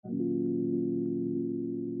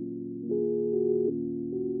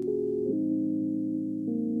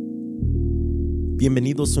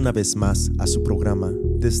Bienvenidos una vez más a su programa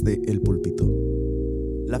Desde el Púlpito.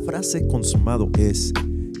 La frase consumado es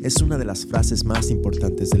una de las frases más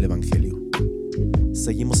importantes del Evangelio.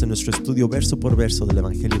 Seguimos en nuestro estudio verso por verso del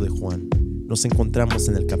Evangelio de Juan. Nos encontramos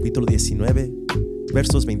en el capítulo 19,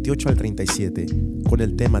 versos 28 al 37, con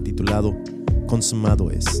el tema titulado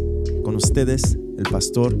Consumado es. Con ustedes, el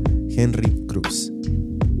pastor Henry Cruz.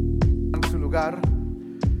 En su lugar,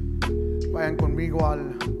 vayan conmigo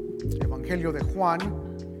al Evangelio de Juan,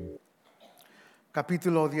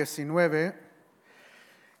 capítulo 19,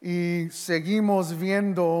 y seguimos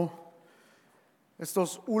viendo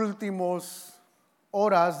estos últimos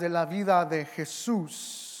horas de la vida de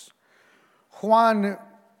Jesús. Juan,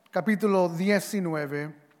 capítulo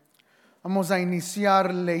 19, vamos a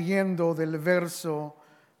iniciar leyendo del verso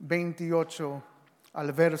 28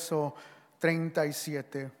 al verso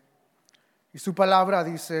 37. Y su palabra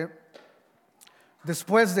dice: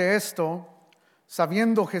 después de esto,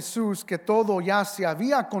 sabiendo Jesús que todo ya se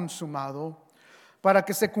había consumado, para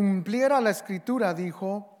que se cumpliera la escritura,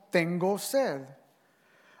 dijo: tengo sed.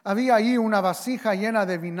 Había ahí una vasija llena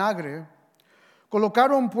de vinagre.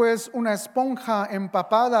 Colocaron pues una esponja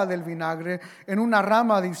empapada del vinagre en una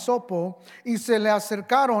rama de hisopo y se le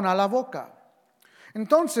acercaron a la boca.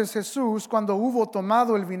 Entonces Jesús, cuando hubo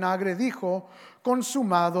tomado el vinagre, dijo: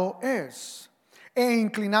 consumado es. E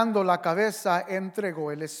inclinando la cabeza,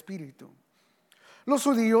 entregó el espíritu. Los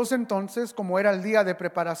judíos entonces, como era el día de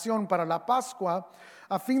preparación para la Pascua,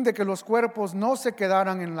 a fin de que los cuerpos no se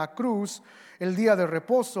quedaran en la cruz el día de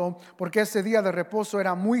reposo, porque ese día de reposo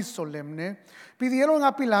era muy solemne, pidieron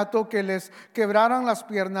a Pilato que les quebraran las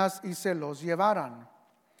piernas y se los llevaran.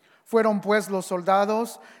 Fueron pues los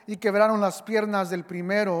soldados y quebraron las piernas del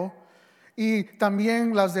primero y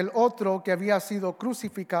también las del otro que había sido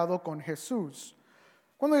crucificado con Jesús.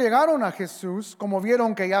 Cuando llegaron a Jesús, como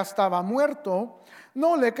vieron que ya estaba muerto,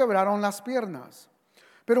 no le quebraron las piernas.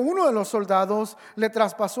 Pero uno de los soldados le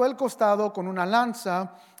traspasó el costado con una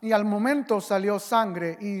lanza y al momento salió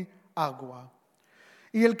sangre y agua.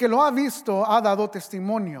 Y el que lo ha visto ha dado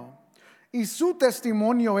testimonio, y su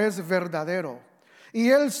testimonio es verdadero.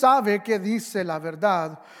 Y él sabe que dice la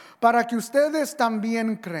verdad, para que ustedes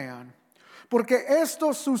también crean. Porque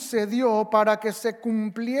esto sucedió para que se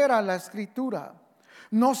cumpliera la escritura: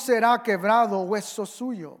 no será quebrado hueso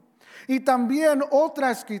suyo. Y también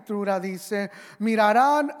otra escritura dice: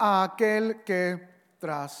 mirarán a aquel que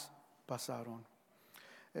traspasaron.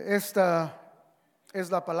 Esta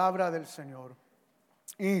es la palabra del Señor.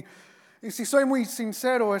 Y si soy muy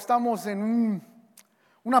sincero, estamos en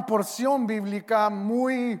una porción bíblica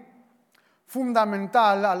muy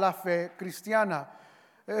fundamental a la fe cristiana,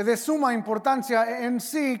 de suma importancia en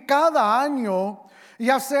sí. Cada año,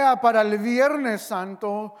 ya sea para el Viernes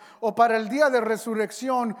Santo o para el día de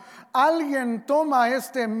resurrección, alguien toma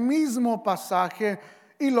este mismo pasaje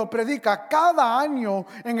y lo predica. Cada año,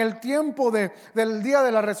 en el tiempo del día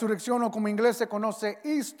de la resurrección, o como en inglés se conoce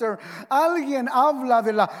Easter, alguien habla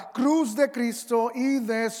de la cruz de Cristo y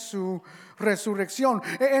de su resurrección.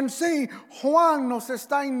 En sí, Juan nos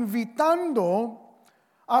está invitando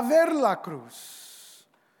a ver la cruz.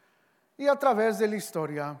 Y a través de la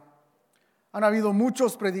historia han habido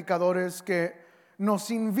muchos predicadores que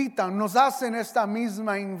nos invitan, nos hacen esta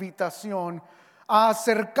misma invitación a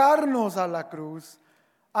acercarnos a la cruz,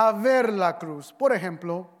 a ver la cruz. Por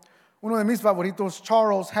ejemplo, uno de mis favoritos,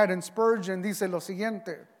 Charles Haddon Spurgeon, dice lo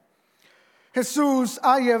siguiente: Jesús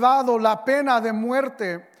ha llevado la pena de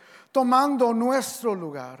muerte tomando nuestro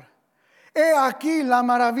lugar. He aquí la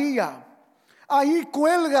maravilla, ahí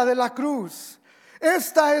cuelga de la cruz.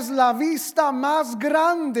 Esta es la vista más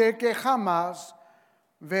grande que jamás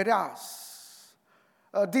verás.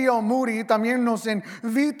 D.L. Moody también nos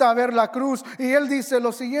invita a ver la cruz y él dice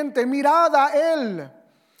lo siguiente: mirad a él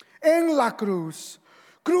en la cruz,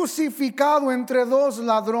 crucificado entre dos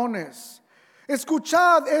ladrones.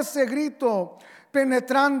 Escuchad ese grito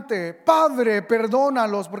penetrante: Padre,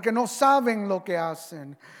 perdónalos porque no saben lo que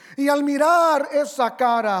hacen. Y al mirar esa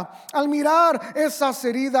cara, al mirar esas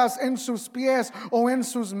heridas en sus pies o en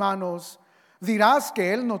sus manos, ¿dirás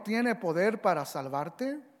que Él no tiene poder para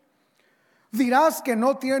salvarte? ¿Dirás que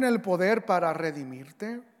no tiene el poder para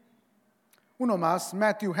redimirte? Uno más,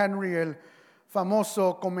 Matthew Henry, el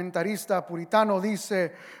famoso comentarista puritano,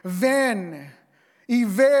 dice: ven y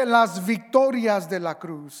ve las victorias de la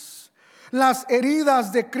cruz. Las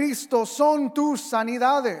heridas de Cristo son tus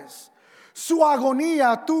sanidades, su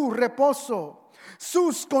agonía tu reposo,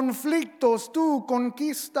 sus conflictos tu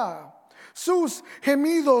conquista, sus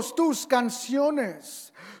gemidos tus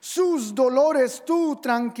canciones, sus dolores tu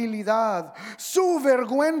tranquilidad, su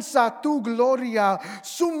vergüenza tu gloria,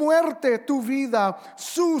 su muerte tu vida,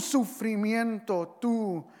 su sufrimiento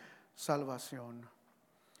tu salvación.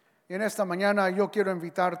 Y en esta mañana yo quiero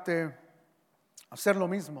invitarte a hacer lo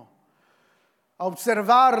mismo, a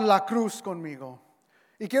observar la cruz conmigo.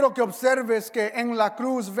 Y quiero que observes que en la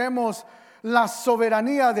cruz vemos la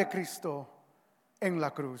soberanía de Cristo en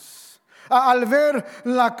la cruz. Al ver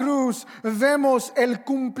la cruz, vemos el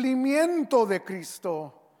cumplimiento de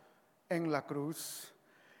Cristo en la cruz.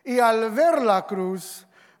 Y al ver la cruz,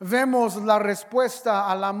 vemos la respuesta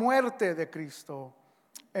a la muerte de Cristo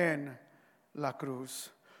en la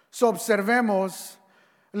cruz. Observemos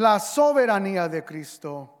la soberanía de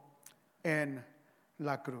Cristo en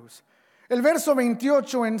la cruz. El verso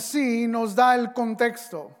 28 en sí nos da el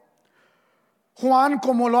contexto. Juan,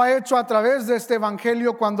 como lo ha hecho a través de este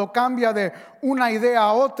evangelio cuando cambia de una idea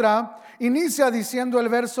a otra, inicia diciendo el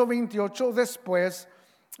verso 28 después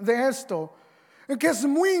de esto, que es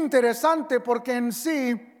muy interesante porque en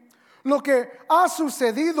sí lo que ha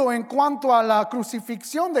sucedido en cuanto a la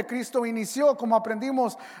crucifixión de Cristo inició, como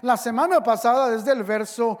aprendimos la semana pasada, desde el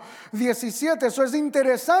verso 17. Eso es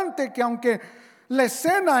interesante que aunque la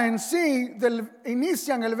escena en sí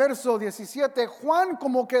inicia en el verso 17, Juan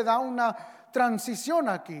como que da una transición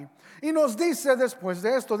aquí. Y nos dice después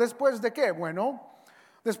de esto, ¿después de qué? Bueno,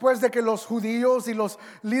 después de que los judíos y los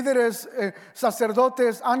líderes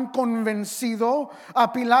sacerdotes han convencido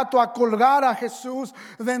a Pilato a colgar a Jesús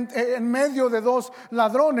en medio de dos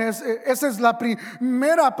ladrones. Esa es la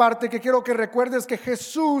primera parte que quiero que recuerdes, que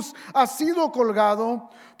Jesús ha sido colgado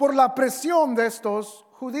por la presión de estos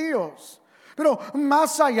judíos. Pero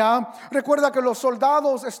más allá, recuerda que los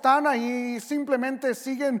soldados están ahí y simplemente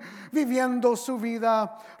siguen viviendo su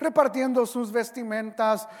vida, repartiendo sus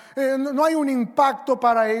vestimentas. No hay un impacto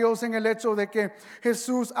para ellos en el hecho de que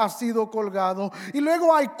Jesús ha sido colgado. Y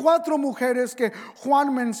luego hay 4 mujeres que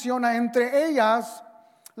Juan menciona, entre ellas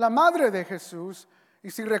la madre de Jesús.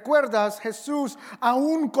 Y si recuerdas, Jesús,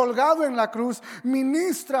 aún colgado en la cruz,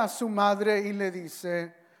 ministra a su madre y le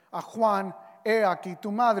dice a Juan: he aquí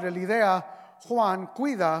tu madre. La idea: Juan,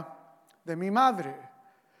 cuida de mi madre.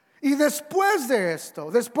 Y después de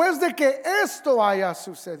esto, después de que esto haya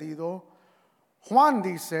sucedido, Juan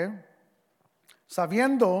dice,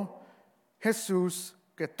 sabiendo Jesús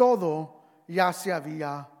que todo ya se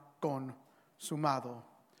había consumado.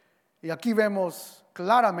 Y aquí vemos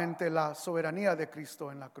claramente la soberanía de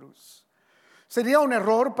Cristo en la cruz. Sería un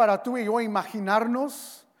error para tú y yo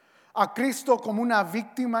imaginarnos a Cristo como una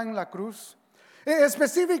víctima en la cruz.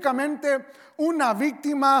 Específicamente una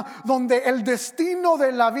víctima donde el destino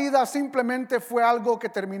de la vida simplemente fue algo que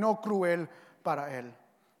terminó cruel para él.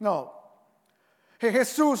 No,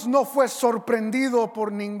 Jesús no fue sorprendido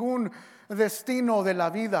por ningún destino de la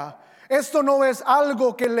vida. Esto no es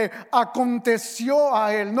algo que le aconteció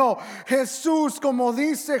a él. No, Jesús, como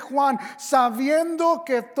dice Juan, sabiendo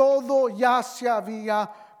que todo ya se había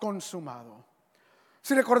consumado.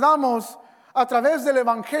 Si recordamos, a través del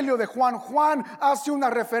Evangelio de Juan, Juan hace una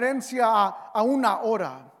referencia a una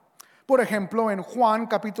hora. Por ejemplo, en Juan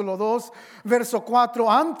capítulo 2, verso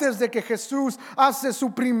 4, antes de que Jesús hace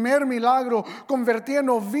su primer milagro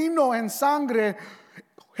convirtiendo vino en sangre,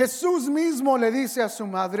 Jesús mismo le dice a su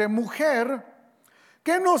madre: mujer,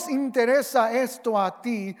 ¿qué nos interesa esto a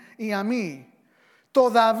ti y a mí?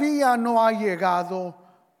 Todavía no ha llegado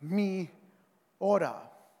mi hora.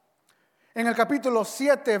 En el capítulo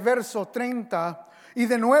 7, verso 30, y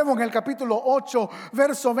de nuevo en el capítulo 8,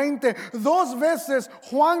 verso 20, 2 veces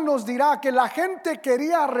Juan nos dirá que la gente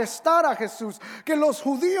quería arrestar a Jesús, que los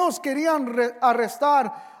judíos querían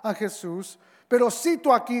arrestar a Jesús. Pero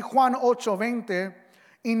cito aquí Juan 8:20,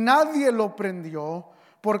 y nadie lo prendió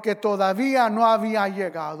porque todavía no había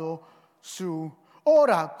llegado su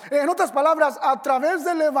hora. En otras palabras, a través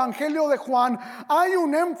del Evangelio de Juan hay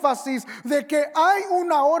un énfasis de que hay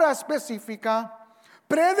una hora específica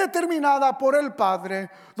predeterminada por el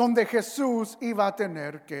Padre donde Jesús iba a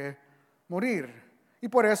tener que morir. Y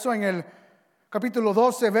por eso en el capítulo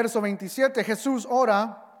 12, verso 27, Jesús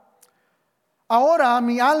ora: ahora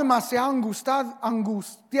mi alma se ha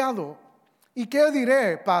angustiado. ¿Y qué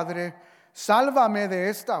diré, Padre? Sálvame de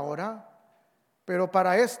esta hora. Pero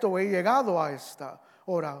para esto he llegado a esta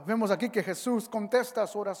hora. Vemos aquí que Jesús contesta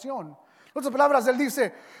su oración. En otras palabras, Él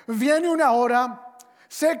dice: viene una hora,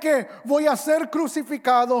 sé que voy a ser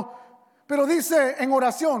crucificado, pero dice en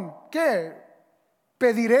oración, ¿qué?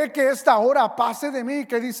 ¿Pediré que esta hora pase de mí?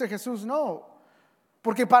 ¿Qué dice Jesús? No,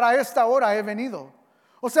 porque para esta hora he venido.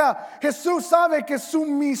 O sea, Jesús sabe que su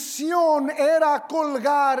misión era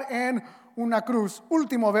colgar en una cruz.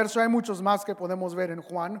 Último verso, hay muchos más que podemos ver en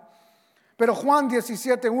Juan. Pero Juan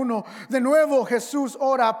 17:1, de nuevo Jesús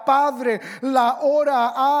ora: Padre, la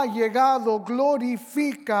hora ha llegado,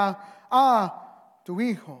 glorifica a tu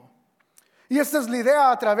Hijo. Y esta es la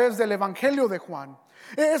idea a través del Evangelio de Juan.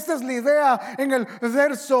 Esta es la idea en el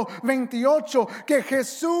verso 28, que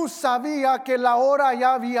Jesús sabía que la hora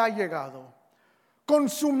ya había llegado.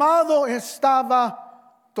 Consumado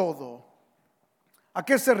estaba todo. ¿A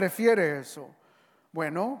qué se refiere eso?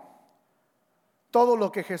 Bueno, todo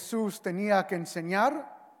lo que Jesús tenía que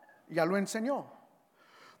enseñar, ya lo enseñó.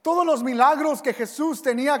 Todos los milagros que Jesús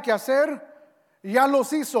tenía que hacer, ya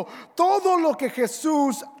los hizo. Todo lo que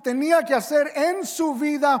Jesús tenía que hacer en su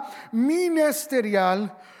vida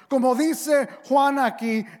ministerial, como dice Juan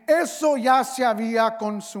aquí, eso ya se había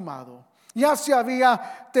consumado, ya se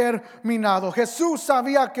había terminado. Jesús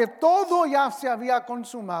sabía que todo ya se había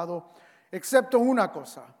consumado, excepto una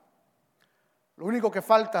cosa. Lo único que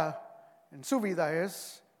falta en su vida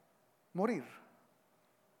es morir.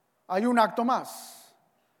 Hay un acto más,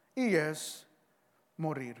 y es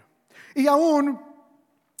morir. Y aún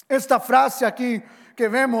esta frase aquí que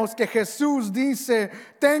vemos que Jesús dice,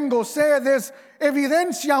 tengo sed, es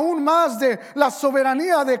evidencia aún más de la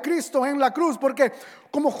soberanía de Cristo en la cruz. Porque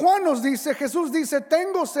como Juan nos dice, Jesús dice,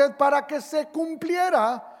 tengo sed para que se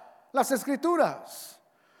cumpliera las Escrituras.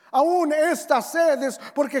 Aún esta sed es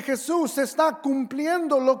porque Jesús está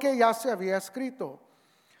cumpliendo lo que ya se había escrito.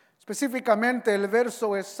 Específicamente el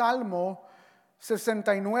verso es Salmo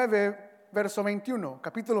 69, verso 21,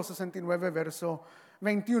 capítulo 69, verso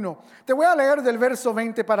 21. Te voy a leer del verso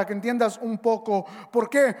 20 para que entiendas un poco por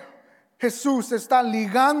qué Jesús está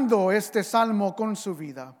ligando este salmo con su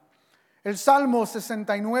vida. El Salmo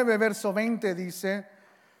 69, verso 20 dice,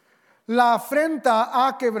 la afrenta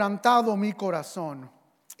ha quebrantado mi corazón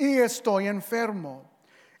y estoy enfermo.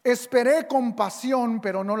 Esperé compasión,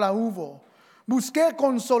 pero no la hubo. Busqué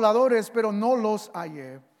consoladores, pero no los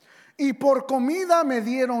hallé. Y por comida me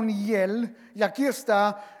dieron hiel, y aquí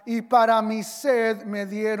está, y para mi sed me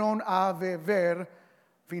dieron a beber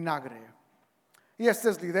vinagre. Y esta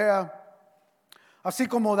es la idea. Así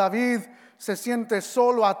como David se siente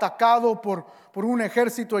solo, atacado por un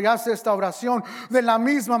ejército y hace esta oración, de la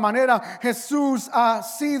misma manera Jesús ha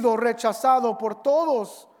sido rechazado por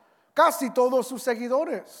todos, casi todos sus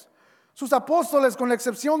seguidores. Sus apóstoles, con la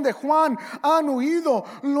excepción de Juan, han huido,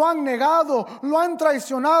 lo han negado, lo han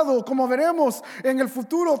traicionado. Como veremos en el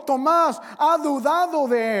futuro, Tomás ha dudado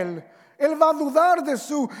de él. Él va a dudar de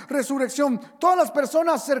su resurrección. Todas las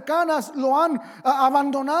personas cercanas lo han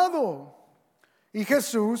abandonado. Y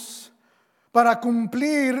Jesús, para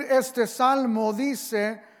cumplir este salmo,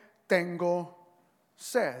 dice, tengo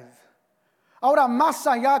sed. Ahora, más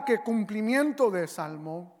allá que cumplimiento de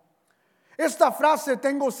salmo, esta frase,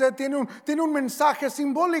 tengo sed, tiene un mensaje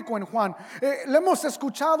simbólico en Juan. Lo hemos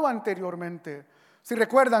escuchado anteriormente. Si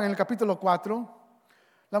recuerdan, en el capítulo 4,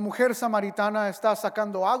 la mujer samaritana está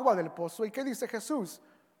sacando agua del pozo. ¿Y qué dice Jesús?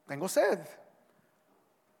 Tengo sed.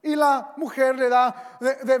 Y la mujer le da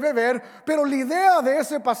de beber. Pero la idea de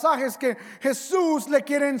ese pasaje es que Jesús le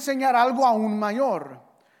quiere enseñar algo aún mayor.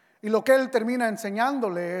 Y lo que él termina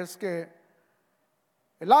enseñándole es que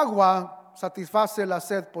el agua satisface la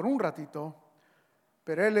sed por un ratito,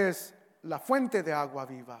 pero Él es la fuente de agua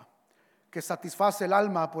viva que satisface el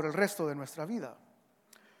alma por el resto de nuestra vida.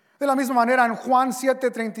 De la misma manera, en Juan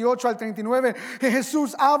 7, 38 al 39,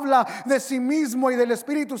 Jesús habla de sí mismo y del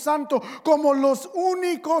Espíritu Santo como los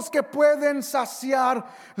únicos que pueden saciar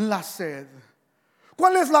la sed.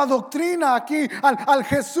 ¿Cuál es la doctrina aquí al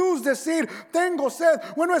Jesús decir tengo sed?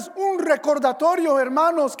 Bueno, es un recordatorio,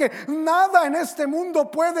 hermanos, que nada en este mundo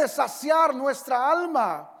puede saciar nuestra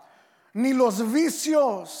alma. Ni los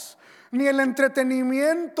vicios, ni el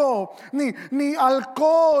entretenimiento, ni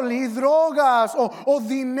alcohol, ni drogas o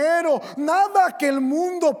dinero. Nada que el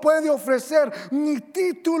mundo puede ofrecer, ni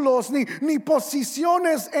títulos, ni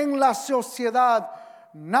posiciones en la sociedad.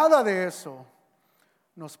 Nada de eso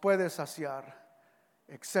nos puede saciar,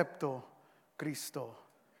 excepto Cristo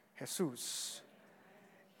Jesús.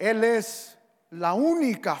 Él es la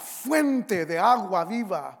única fuente de agua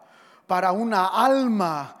viva para una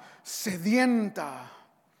alma sedienta.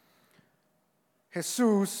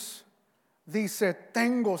 Jesús dice,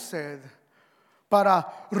 tengo sed,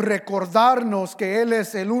 para recordarnos que Él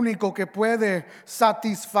es el único que puede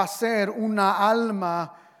satisfacer una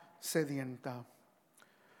alma sedienta.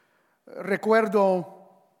 Recuerdo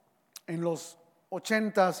en los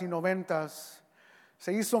 80s y 90s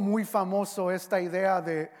se hizo muy famoso esta idea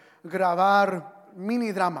de grabar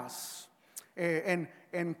mini dramas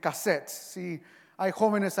en cassettes. Si Hay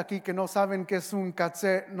jóvenes aquí que no saben qué es un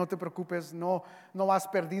cassette. No te preocupes, no has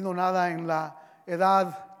perdido nada en la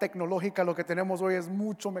edad tecnológica. Lo que tenemos hoy es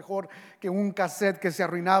mucho mejor que un cassette que se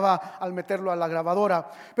arruinaba al meterlo a la grabadora.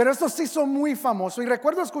 Pero esto se hizo muy famoso. Y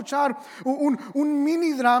recuerdo escuchar un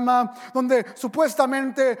mini drama donde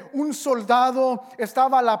supuestamente un soldado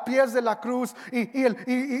estaba a los pies de la cruz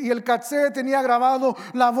y el cassette tenía grabado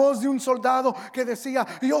la voz de un soldado que decía: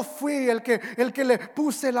 yo fui el que le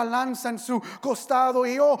puse la lanza en su costado,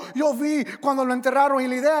 y yo vi cuando lo enterraron. Y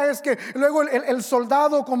la idea es que luego el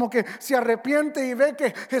soldado como que se arrepiente y ve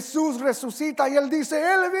que Jesús resucita y él dice: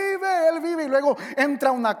 Él vive, y luego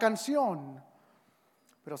entra una canción.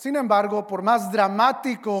 Pero sin embargo, por más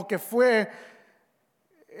dramático que fue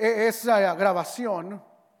esa grabación,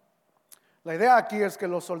 la idea aquí es que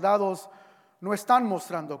los soldados no están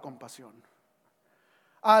mostrando compasión.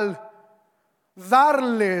 Al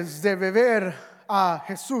darles de beber a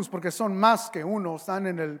Jesús, porque son más que uno, están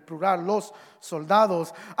en el plural los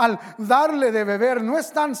soldados, al darle de beber no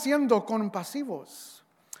están siendo compasivos.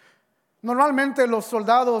 Normalmente los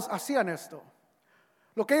soldados hacían esto.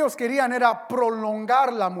 Lo que ellos querían era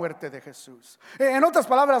prolongar la muerte de Jesús. En otras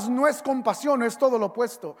palabras, no es compasión, es todo lo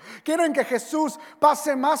opuesto. Quieren que Jesús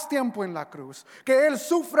pase más tiempo en la cruz, que Él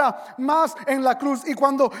sufra más en la cruz. Y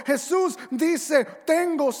cuando Jesús dice: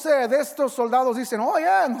 tengo sed, estos soldados dicen: oye,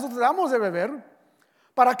 nosotros te damos de beber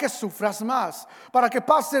para que sufras más, para que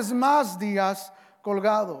pases más días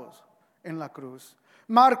colgados en la cruz.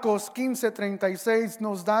 Marcos 15:36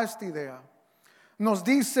 nos da esta idea. Nos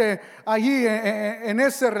dice allí en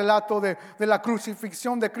ese relato de la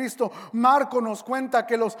crucifixión de Cristo, Marcos nos cuenta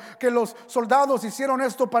que los soldados hicieron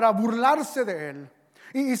esto para burlarse de Él.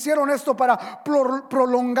 Y hicieron esto para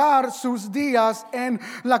prolongar sus días en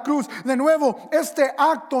la cruz. De nuevo, este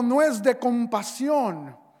acto no es de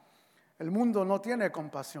compasión. El mundo no tiene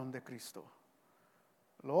compasión de Cristo.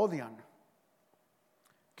 Lo odian.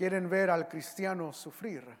 Quieren ver al cristiano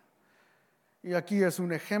sufrir. Y aquí es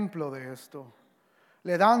un ejemplo de esto.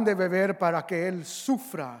 Le dan de beber para que él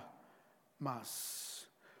sufra más.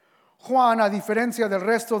 Juan, a diferencia del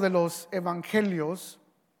resto de los evangelios,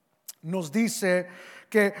 nos dice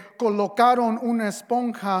que colocaron una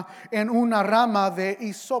esponja en una rama de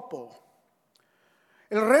hisopo.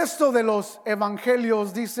 El resto de los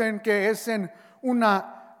evangelios dicen que es en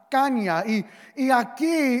una caña. Y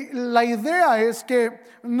aquí la idea es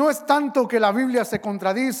que no es tanto que la Biblia se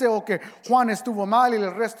contradice o que Juan estuvo mal y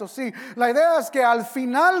el resto sí. La idea es que al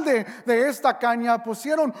final de esta caña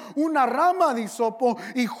pusieron una rama de hisopo,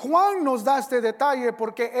 y Juan nos da este detalle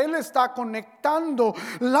porque él está conectando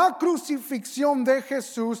la crucifixión de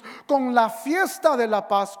Jesús con la fiesta de la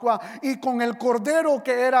Pascua y con el cordero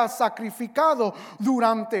que era sacrificado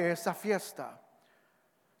durante esa fiesta.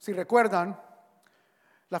 Si recuerdan,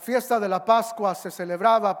 la fiesta de la Pascua se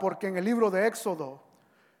celebraba porque en el libro de Éxodo,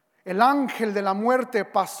 el ángel de la muerte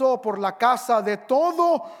pasó por la casa de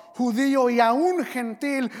todo judío y aún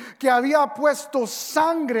gentil que había puesto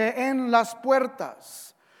sangre en las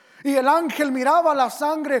puertas. Y el ángel miraba la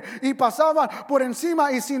sangre y pasaba por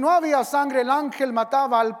encima, y si no había sangre, el ángel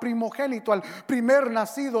mataba al primogénito, al primer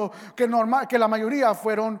nacido, que la mayoría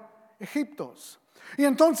fueron egipcios. Y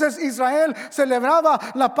entonces Israel celebraba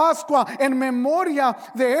la Pascua en memoria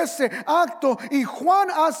de ese acto. Y Juan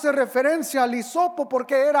hace referencia al hisopo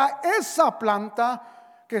porque era esa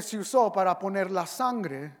planta que se usó para poner la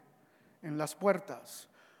sangre en las puertas.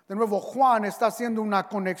 De nuevo, Juan está haciendo una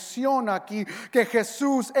conexión aquí, que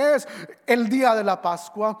Jesús es el día de la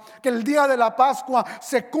Pascua, que el día de la Pascua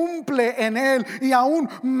se cumple en Él, y aún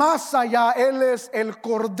más allá, Él es el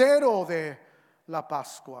Cordero de la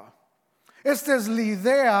Pascua. Esta es la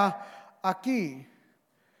idea aquí.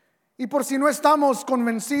 Y por si no estamos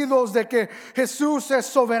convencidos de que Jesús es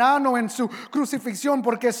soberano en su crucifixión,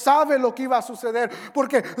 porque sabe lo que iba a suceder,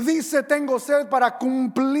 porque dice: tengo sed, para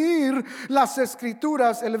cumplir las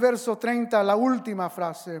escrituras, el verso 30, la última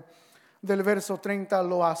frase del verso 30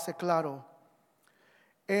 lo hace claro.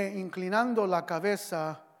 E inclinando la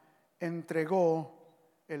cabeza, entregó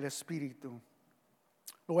el Espíritu.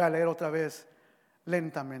 Lo voy a leer otra vez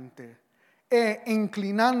lentamente. E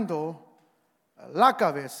inclinando la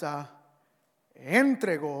cabeza,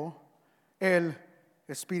 entregó el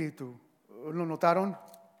Espíritu. ¿Lo notaron?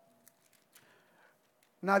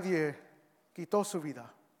 Nadie quitó su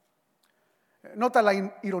vida. Nota la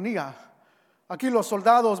ironía. Aquí los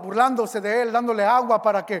soldados burlándose de él, dándole agua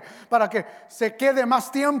para que se quede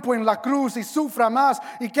más tiempo en la cruz y sufra más.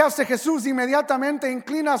 ¿Y qué hace Jesús? Inmediatamente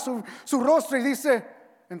inclina su rostro y dice: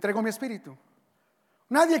 entrego mi espíritu.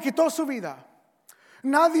 Nadie quitó su vida.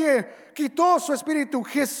 Nadie quitó su espíritu.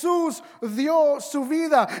 Jesús dio su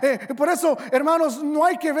vida. Por eso, hermanos, no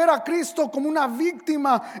hay que ver a Cristo como una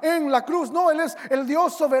víctima en la cruz. No, Él es el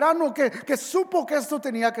Dios soberano que supo que esto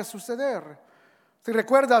tenía que suceder. Si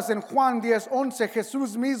recuerdas, en Juan 10:11,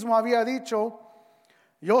 Jesús mismo había dicho: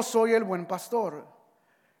 yo soy el buen pastor.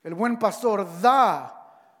 El buen pastor da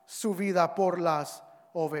su vida por las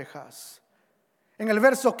ovejas. En el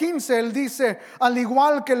verso 15 Él dice: al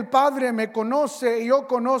igual que el Padre me conoce, yo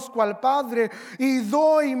conozco al Padre y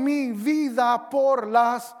doy mi vida por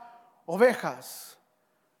las ovejas.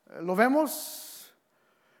 ¿Lo vemos?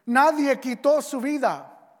 Nadie quitó su vida.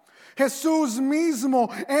 Jesús mismo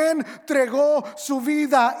entregó su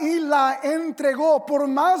vida y la entregó. Por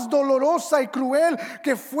más dolorosa y cruel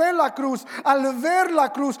que fue la cruz, al ver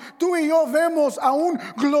la cruz, tú y yo vemos a un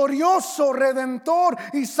glorioso Redentor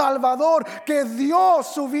y Salvador que dio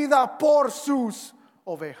su vida por sus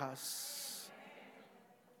ovejas.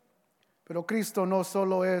 Pero Cristo no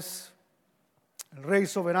solo es el Rey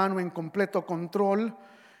soberano en completo control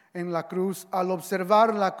en la cruz. Al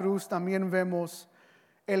observar la cruz también vemos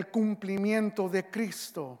el cumplimiento de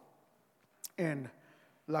Cristo en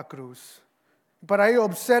la cruz. Para ello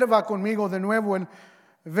observa conmigo de nuevo el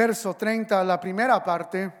verso 30, la primera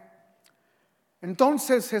parte.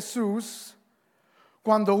 Entonces Jesús,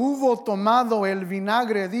 cuando hubo tomado el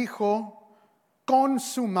vinagre, dijo: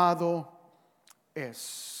 consumado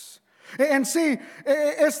es. En sí,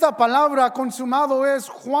 esta palabra consumado es,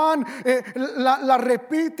 Juan la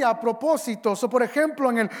repite a propósito. Por ejemplo,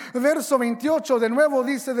 en el verso 28 de nuevo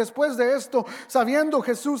dice: después de esto, sabiendo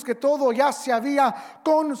Jesús que todo ya se había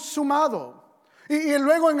consumado. Y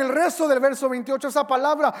luego en el resto del verso 28, esa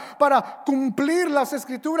palabra para cumplir las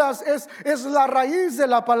escrituras es la raíz de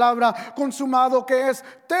la palabra consumado, que es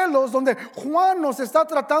telos, donde Juan nos está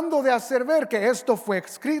tratando de hacer ver que esto fue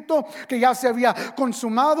escrito, que ya se había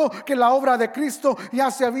consumado, que la obra de Cristo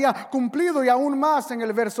ya se había cumplido. Y aún más en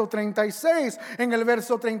el verso 36, en el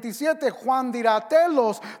verso 37, Juan dirá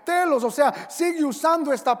telos, o sea, sigue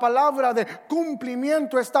usando esta palabra de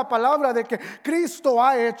cumplimiento, esta palabra de que Cristo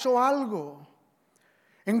ha hecho algo.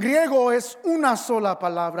 En griego es una sola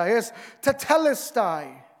palabra, es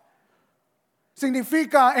tetelestai.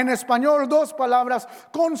 Significa en español dos palabras: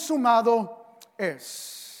 consumado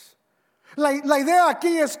es. La idea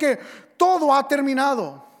aquí es que todo ha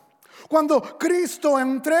terminado. Cuando Cristo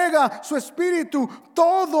entrega su espíritu,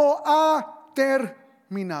 todo ha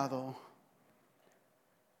terminado.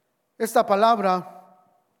 Esta palabra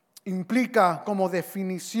implica como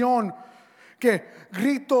definición que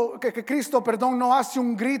Cristo no hace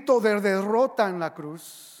un grito de derrota en la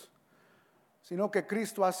cruz, sino que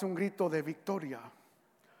Cristo hace un grito de victoria.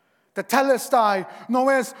 Tetelestai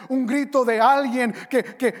no es un grito de alguien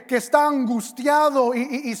que está angustiado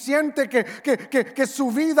y siente que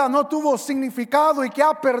su vida no tuvo significado y que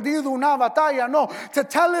ha perdido una batalla. No,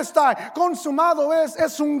 tetelestai, consumado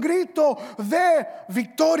es un grito de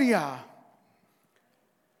victoria.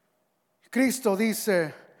 Cristo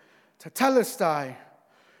dice: tetelestai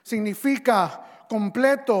significa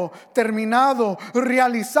completo, terminado,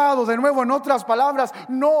 realizado. De nuevo, en otras palabras,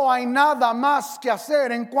 no hay nada más que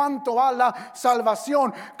hacer en cuanto a la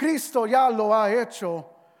salvación. Cristo ya lo ha hecho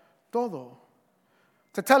todo.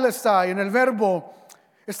 Tetelestai en el verbo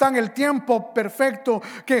está en el tiempo perfecto,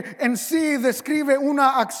 que en sí describe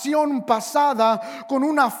una acción pasada con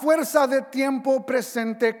una fuerza de tiempo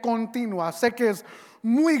presente continua. Sé que es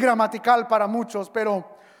muy gramatical para muchos,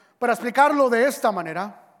 pero para explicarlo de esta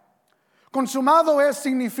manera, consumado es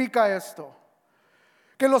significa esto: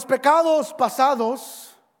 que los pecados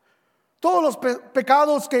pasados, todos los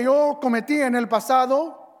pecados que yo cometí en el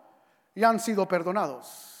pasado, ya han sido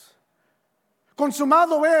perdonados.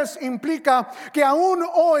 Consumado es implica que aún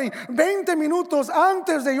hoy, 20 minutos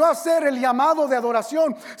antes de yo hacer el llamado de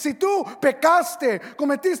adoración, si tú pecaste,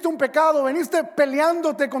 cometiste un pecado, veniste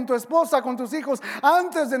peleándote con tu esposa, con tus hijos,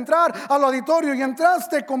 antes de entrar al auditorio y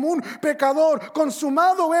entraste como un pecador,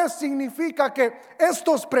 consumado es significa que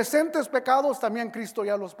estos presentes pecados también Cristo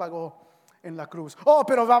ya los pagó en la cruz.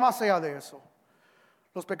 Pero va más allá de eso.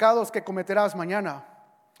 Los pecados que cometerás mañana,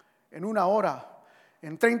 en 1 hora,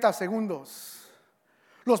 en 30 segundos,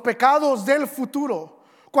 los pecados del futuro,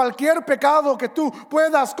 cualquier pecado que tú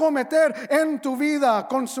puedas cometer en tu vida,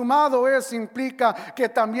 consumado es implica que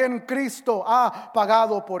también Cristo ha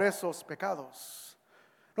pagado por esos pecados.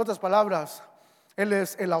 En otras palabras, Él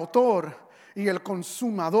es el autor y el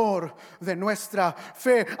consumador de nuestra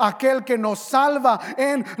fe, aquel que nos salva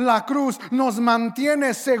en la cruz, nos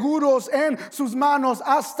mantiene seguros en sus manos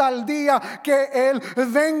hasta el día que Él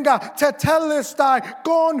venga. Tetelestai,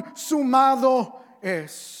 consumado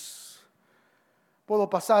es. puedo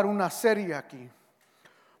pasar una serie aquí.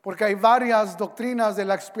 Porque hay varias doctrinas de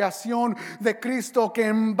la expiación de Cristo que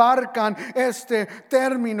embarcan este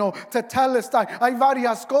término, tetelestai. Hay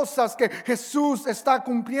varias cosas que Jesús está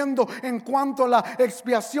cumpliendo en cuanto a la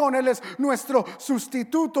expiación. Él es nuestro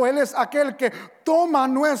sustituto. Él es aquel que toma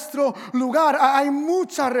nuestro lugar. Hay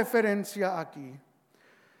mucha referencia aquí.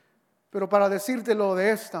 Pero para decírtelo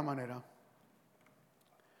de esta manera,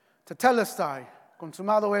 tetelestai,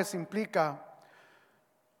 consumado es, implica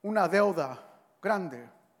una deuda grande.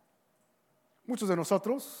 Muchos de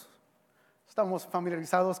nosotros estamos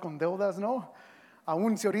familiarizados con deudas, ¿no?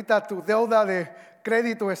 Aún si ahorita tu deuda de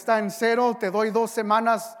crédito está en cero, te doy 2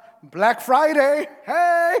 semanas, Black Friday,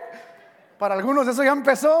 hey. Para algunos eso ya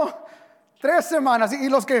empezó, 3 semanas. Y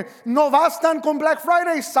los que no bastan con Black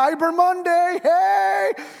Friday, Cyber Monday,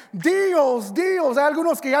 hey. Deals. Hay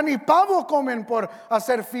algunos que ya ni pavo comen por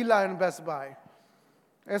hacer fila en Best Buy.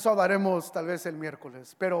 Eso hablaremos tal vez el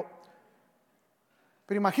miércoles, pero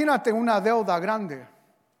imagínate una deuda grande.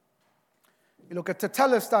 Y lo que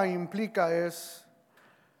tetelestai implica es,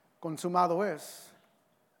 consumado es,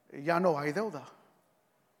 ya no hay deuda.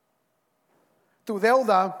 Tu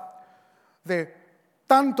deuda de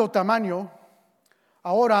tanto tamaño,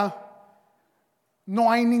 ahora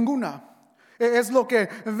no hay ninguna. Es lo que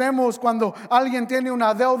vemos cuando alguien tiene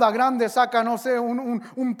una deuda grande, saca, no sé,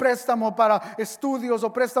 un préstamo para estudios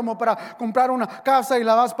o préstamo para comprar una casa y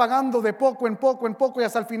la vas pagando de poco en poco y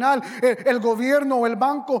hasta el final el gobierno o el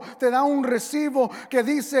banco te da un recibo que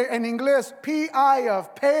dice en inglés PIF,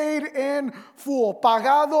 paid in full,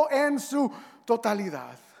 pagado en su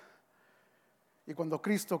totalidad. Y cuando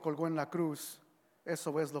Cristo colgó en la cruz,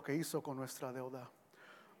 eso es lo que hizo con nuestra deuda.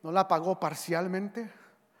 No la pagó parcialmente.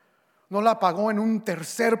 No la pagó en un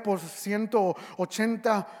 3%,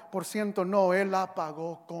 80%, no, Él la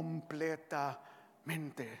pagó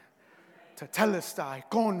completamente. Tetelestai,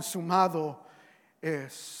 consumado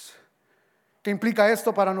es. ¿Qué implica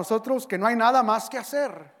esto para nosotros? Que no hay nada más que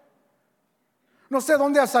hacer. No sé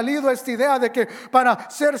dónde ha salido esta idea de que para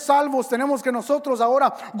ser salvos tenemos que nosotros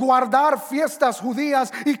ahora guardar fiestas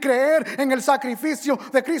judías y creer en el sacrificio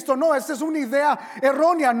de Cristo. No, esa es una idea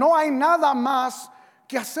errónea, no hay nada más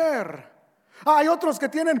que hacer. Hay otros que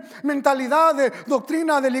tienen mentalidad de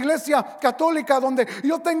doctrina de la iglesia católica donde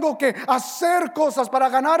yo tengo que hacer cosas para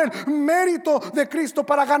ganar el mérito de Cristo,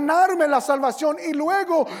 para ganarme la salvación y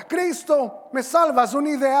luego Cristo me salva. Es una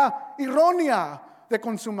idea errónea de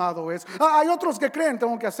consumado es. Hay otros que creen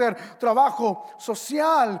tengo que hacer trabajo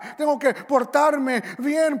social, tengo que portarme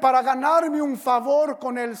bien para ganarme un favor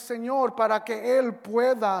con el Señor para que Él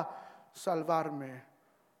pueda salvarme.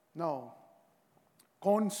 No,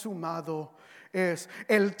 consumado es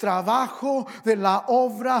el trabajo de la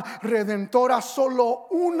obra redentora. Solo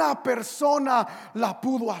una persona la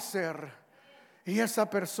pudo hacer y esa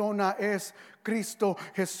persona es Cristo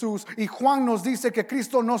Jesús. Y Juan nos dice que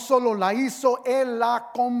Cristo no solo la hizo, Él la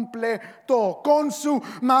completó.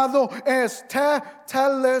 Consumado es,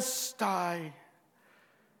 tetelestai.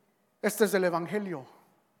 Este es el Evangelio.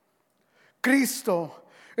 Cristo,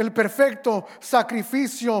 el perfecto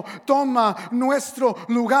sacrificio, toma nuestro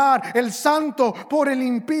lugar. El santo por el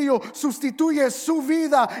impío sustituye su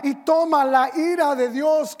vida y toma la ira de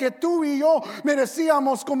Dios que tú y yo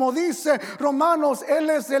merecíamos. Como dice Romanos, Él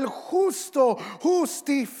es el justo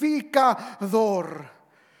justificador.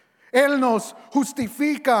 Él nos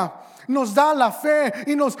justifica, nos da la fe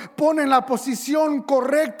y nos pone en la posición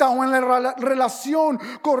correcta o en la relación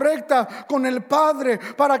correcta con el Padre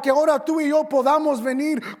para que ahora tú y yo podamos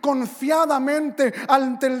venir confiadamente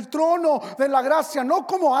ante el trono de la gracia, no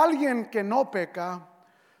como alguien que no peca,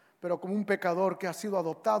 pero como un pecador que ha sido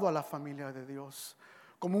adoptado a la familia de Dios,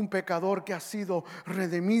 como un pecador que ha sido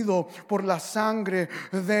redimido por la sangre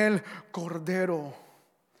del Cordero.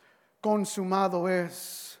 Consumado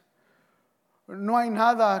es. No hay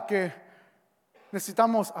nada que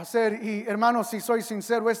necesitamos hacer. Y hermanos, si soy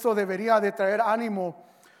sincero, esto debería de traer ánimo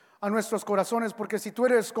a nuestros corazones, porque si tú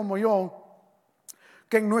eres como yo,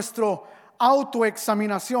 que en nuestro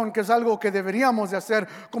autoexaminación, que es algo que deberíamos de hacer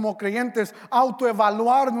como creyentes,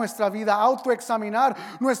 autoevaluar nuestra vida, autoexaminar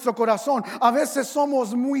nuestro corazón, a veces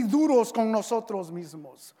somos muy duros con nosotros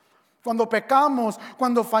mismos. Cuando pecamos,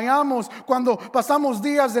 cuando fallamos, cuando pasamos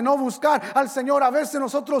días de no buscar al Señor, a veces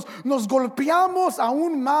nosotros nos golpeamos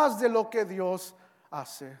aún más de lo que Dios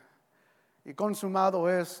hace. Y consumado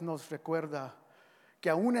es, nos recuerda que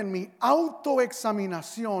aún en mi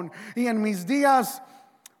autoexaminación y en mis días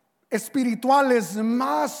espirituales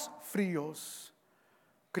más fríos,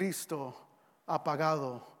 Cristo ha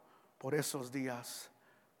pagado por esos días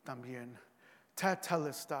también.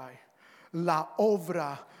 Tetelestai. la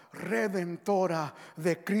obra redentora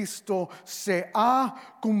de Cristo se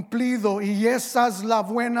ha cumplido, y esa es la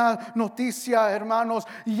buena noticia, hermanos.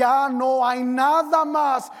 Ya no hay nada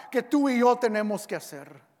más que tú y yo tenemos que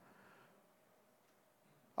hacer.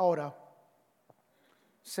 Ahora,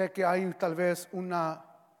 sé que hay tal vez una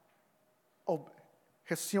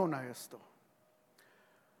objeción a esto.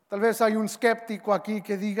 Tal vez hay un escéptico aquí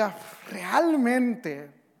que diga: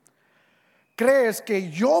 ¿realmente crees que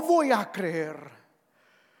yo voy a creer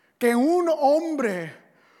que un hombre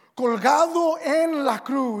colgado en la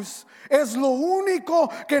cruz es lo único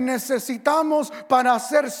que necesitamos para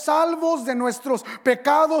ser salvos de nuestros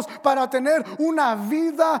pecados, para tener una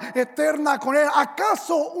vida eterna con Él?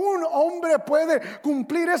 ¿Acaso un hombre puede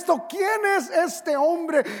cumplir esto? ¿Quién es este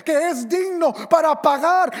hombre que es digno para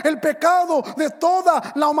pagar el pecado de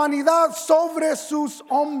toda la humanidad sobre sus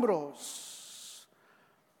hombros?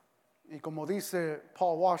 Y como dice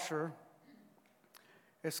Paul Washer,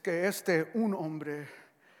 es que un hombre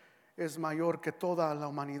es mayor que toda la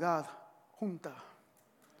humanidad junta.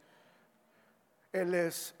 Él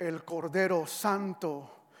es el Cordero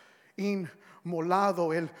Santo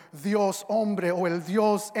inmolado, el Dios hombre o el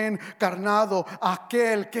Dios encarnado,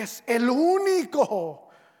 aquel que es el único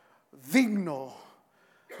digno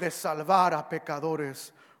de salvar a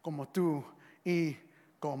pecadores como tú y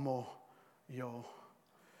como yo.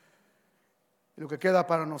 Y lo que queda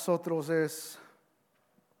para nosotros es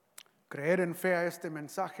creer en fe a este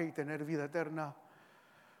mensaje y tener vida eterna,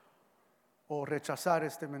 o rechazar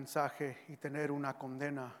este mensaje y tener una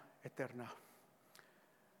condena eterna.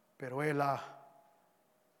 Pero Él ha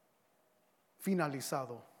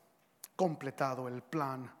finalizado, completado el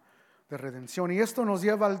plan de redención. Y esto nos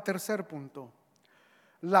lleva al tercer punto: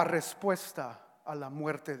 la respuesta a la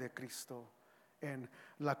muerte de Cristo en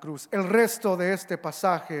la cruz. El resto de este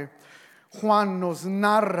pasaje, Juan nos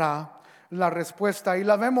narra la respuesta, y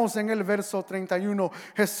la vemos en el verso 31.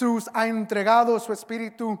 Jesús ha entregado su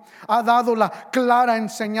espíritu, ha dado la clara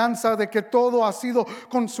enseñanza de que todo ha sido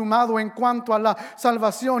consumado en cuanto a la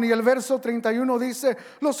salvación. Y el verso 31 dice: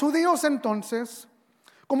 los judíos entonces,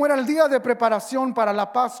 como era el día de preparación para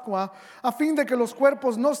la Pascua, a fin de que los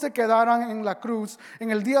cuerpos no se quedaran en la cruz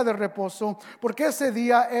en el día de reposo, porque ese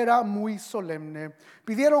día era muy solemne,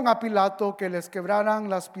 pidieron a Pilato que les quebraran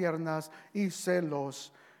las piernas y se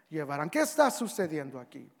los llevarán. ¿Qué está sucediendo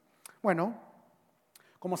aquí? Bueno,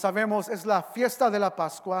 como sabemos, es la fiesta de la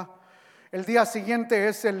Pascua. El día siguiente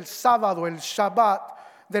es el sábado, el Shabbat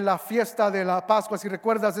de la fiesta de la Pascua. Si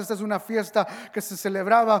recuerdas, esta es una fiesta que se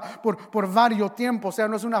celebraba por varios tiempos, o sea,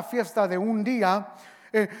 no es una fiesta de un día.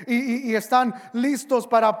 Y están listos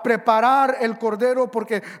para preparar el cordero,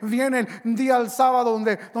 porque viene el día del sábado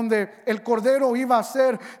donde el cordero iba a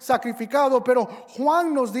ser sacrificado. Pero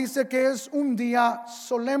Juan nos dice que es un día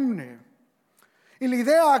solemne. Y la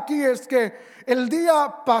idea aquí es que el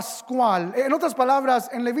día pascual, en otras palabras,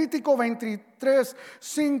 en Levítico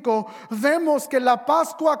 23:5 vemos que la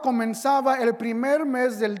Pascua comenzaba el primer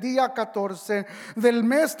mes del día 14 del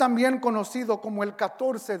mes también conocido como el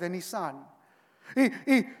 14 de Nisan.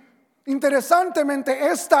 Y interesantemente,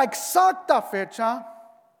 esta exacta fecha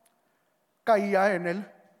caía en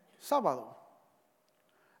el sábado.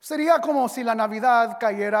 Sería como si la Navidad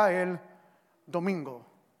cayera el domingo.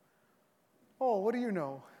 Oh, what do you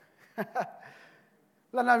know?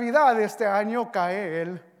 La Navidad de este año cae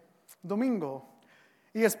el domingo.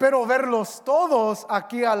 Y espero verlos todos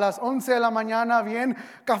aquí a las 11 de la mañana, bien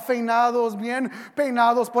cafeinados, bien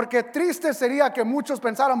peinados, porque triste sería que muchos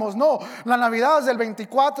pensáramos: no, la Navidad es el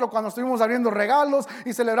 24, cuando estuvimos abriendo regalos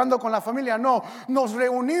y celebrando con la familia. No, nos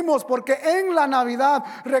reunimos porque en la Navidad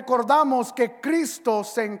recordamos que Cristo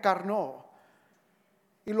se encarnó.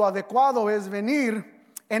 Y lo adecuado es venir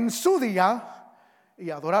en su día y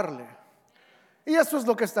adorarle. Y eso es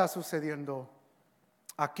lo que está sucediendo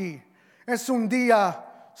aquí. Es un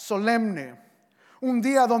día solemne, un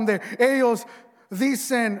día donde ellos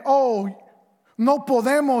dicen: oh, no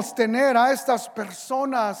podemos tener a estas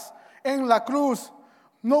personas en la cruz,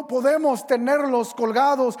 no podemos tenerlos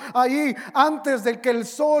colgados ahí antes de que el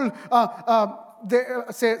sol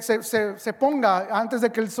se ponga, antes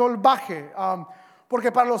de que el sol baje,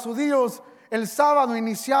 porque para los judíos el sábado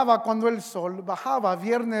iniciaba cuando el sol bajaba,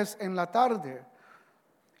 viernes en la tarde.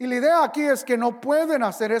 Y la idea aquí es que no pueden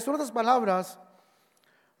hacer eso. En otras palabras,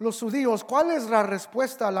 los judíos, ¿cuál es la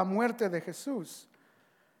respuesta a la muerte de Jesús?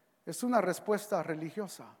 Es una respuesta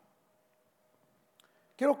religiosa.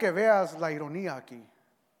 Quiero que veas la ironía aquí.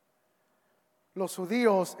 Los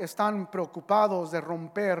judíos están preocupados de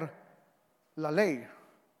romper la ley,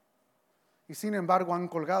 y sin embargo han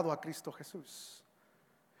colgado a Cristo Jesús.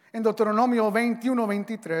 en Deuteronomio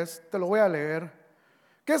 21:23, te lo voy a leer.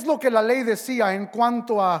 ¿Qué es lo que la ley decía en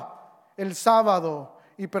cuanto a el sábado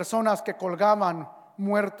y personas que colgaban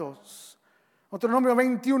muertos? Deuteronomio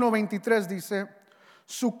 21:23 dice: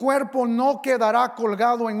 su cuerpo no quedará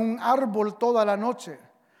colgado en un árbol toda la noche,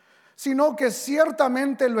 sino que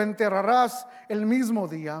ciertamente lo enterrarás el mismo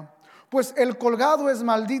día, pues el colgado es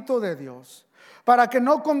maldito de Dios, para que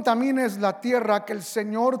no contamines la tierra que el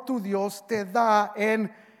Señor tu Dios te da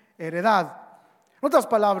en heredad. En otras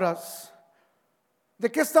palabras,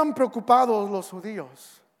 ¿de qué están preocupados los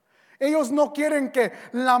judíos? Ellos no quieren que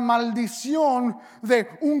la maldición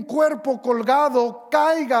de un cuerpo colgado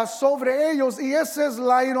caiga sobre ellos. Y esa es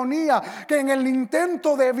la ironía, que en el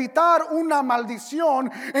intento de evitar una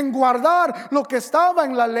maldición, en guardar lo que estaba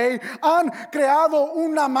en la ley, han creado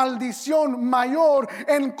una maldición mayor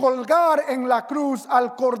en colgar en la cruz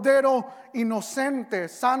al Cordero inocente,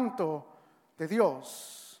 santo de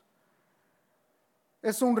Dios.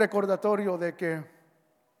 Es un recordatorio de que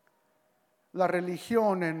la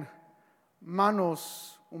religión en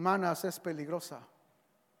manos humanas es peligrosa,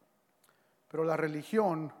 pero la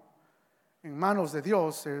religión en manos de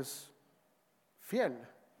Dios es fiel,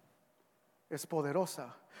 es poderosa.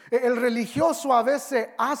 El religioso a veces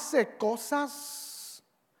hace cosas,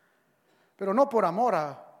 pero no por amor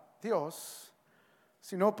a Dios,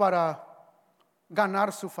 sino para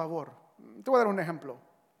ganar su favor. Te voy a dar un ejemplo.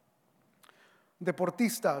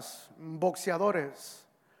 Deportistas, boxeadores,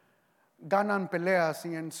 ganan peleas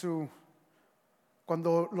y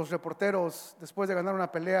cuando los reporteros después de ganar una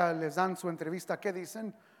pelea les dan su entrevista, ¿qué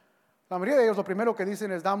dicen? La mayoría de ellos lo primero que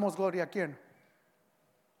dicen es: damos gloria a ¿quién?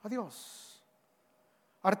 A Dios.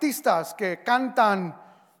 Artistas que cantan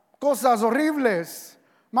cosas horribles,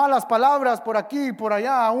 malas palabras por aquí y por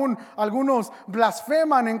allá, aún algunos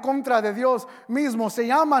blasfeman en contra de Dios mismo, se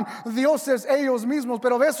llaman dioses ellos mismos,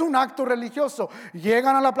 pero ves un acto religioso,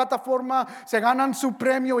 llegan a la plataforma, se ganan su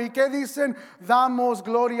premio y ¿qué dicen? Damos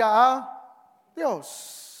gloria a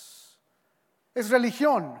Dios. Es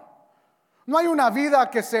religión. No hay una vida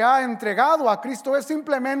que se ha entregado a Cristo, es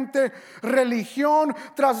simplemente religión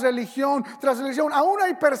tras religión tras religión. Aún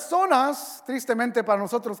hay personas, tristemente para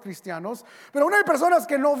nosotros cristianos, pero aún hay personas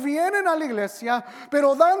que no vienen a la iglesia,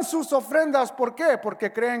 pero dan sus ofrendas. ¿Por qué?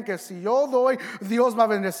 Porque creen que si yo doy, Dios va a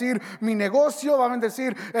bendecir mi negocio, va a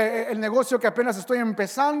bendecir el negocio que apenas estoy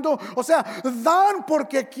empezando. O sea, dan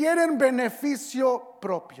porque quieren beneficio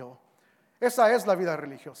propio. Esa es la vida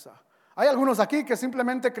religiosa. Hay algunos aquí que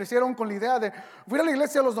simplemente crecieron con la idea de: voy a la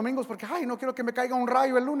iglesia los domingos porque no quiero que me caiga un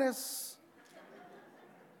rayo el lunes.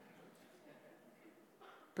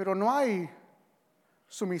 Pero no hay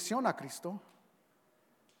sumisión a Cristo,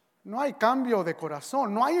 no hay cambio de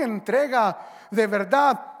corazón, no hay entrega de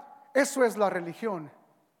verdad. Eso es la religión.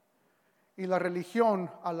 Y la religión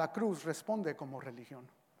a la cruz responde como religión.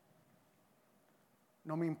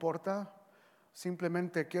 No me importa,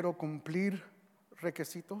 simplemente quiero cumplir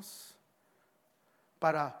requisitos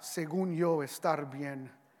para, según yo, estar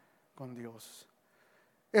bien con Dios.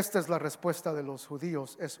 Esta es la respuesta de los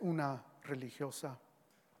judíos, es una religiosa.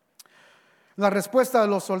 La respuesta de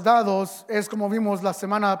los soldados es, como vimos la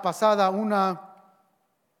semana pasada, una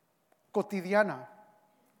cotidiana.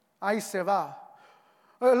 Ahí se va.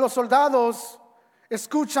 Los soldados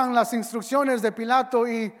escuchan las instrucciones de Pilato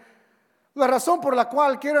y la razón por la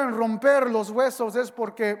cual quieren romper los huesos es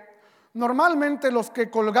porque normalmente los que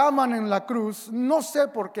colgaban en la cruz, no sé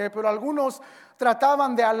por qué, pero algunos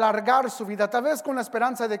trataban de alargar su vida, tal vez con la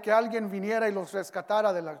esperanza de que alguien viniera y los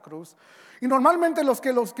rescatara de la cruz. Y normalmente lo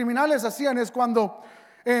que los criminales hacían es cuando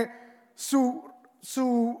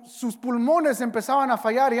sus pulmones empezaban a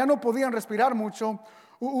fallar y ya no podían respirar mucho,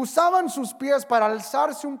 usaban sus pies para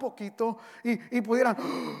alzarse un poquito y pudieran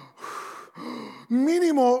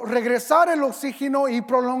mínimo regresar el oxígeno y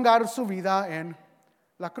prolongar su vida en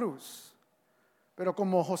la cruz. Pero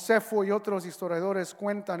como Josefo y otros historiadores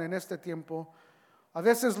cuentan en este tiempo, a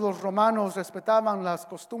veces los romanos respetaban las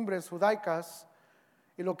costumbres judaicas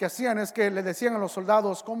y lo que hacían es que le decían a los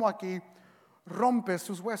soldados, como aquí, rompe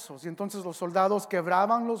sus huesos. Y entonces los soldados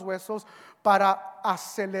quebraban los huesos para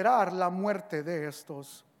acelerar la muerte de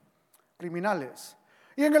estos criminales.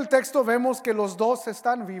 Y en el texto vemos que los dos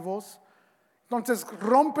están vivos. Entonces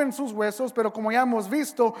rompen sus huesos, pero como ya hemos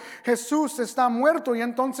visto, Jesús está muerto y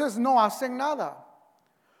entonces no hacen nada.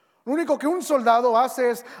 Lo único que un soldado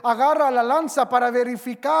hace es agarra la lanza para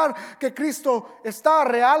verificar que Cristo está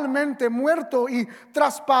realmente muerto y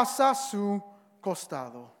traspasa su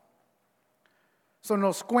costado. Eso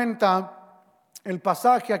nos cuenta el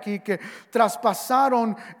pasaje aquí, que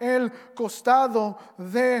traspasaron el costado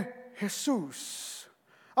de Jesús.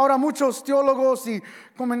 Ahora muchos teólogos y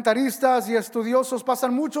comentaristas y estudiosos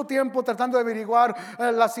pasan mucho tiempo tratando de averiguar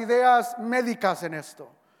las ideas médicas en esto.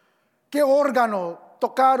 ¿Qué órgano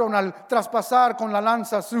tocaron al traspasar con la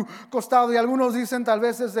lanza su costado? Y algunos dicen tal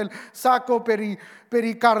vez es el saco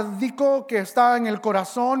pericárdico que está en el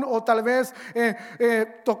corazón, o tal vez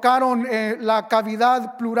tocaron la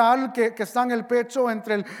cavidad pleural que está en el pecho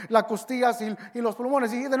entre las costillas y los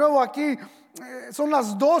pulmones. Y de nuevo aquí son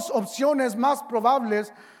las dos opciones más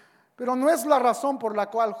probables, pero no es la razón por la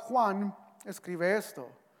cual Juan escribe esto.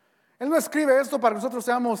 Él no escribe esto para que nosotros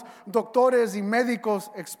seamos doctores y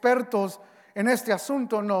médicos expertos en este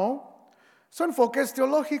asunto, no. Su enfoque es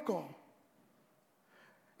teológico.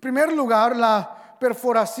 En primer lugar, la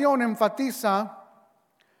perforación enfatiza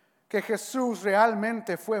que Jesús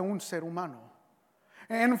realmente fue un ser humano.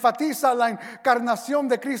 Enfatiza la encarnación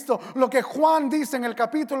de Cristo. Lo que Juan dice en el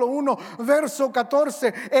capítulo 1, verso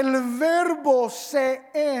 14, el verbo se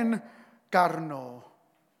encarnó.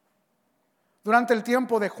 Durante el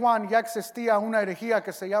tiempo de Juan ya existía una herejía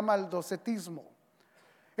que se llama el docetismo.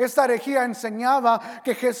 Esta herejía enseñaba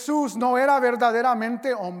que Jesús no era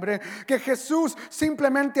verdaderamente hombre, que Jesús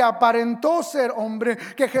simplemente aparentó ser hombre,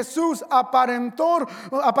 que Jesús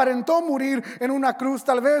aparentó morir en una cruz.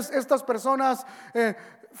 Tal vez estas personas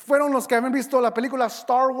fueron los que habían visto la película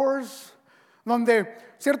Star Wars,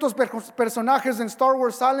 donde ciertos personajes en Star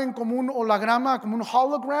Wars salen como un holograma, como un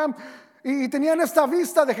hologram. Y tenían esta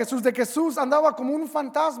vista de Jesús, de que Jesús andaba como un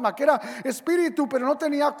fantasma, que era espíritu, pero no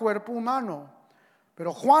tenía cuerpo humano.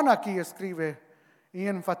 Pero Juan aquí escribe y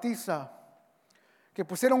enfatiza que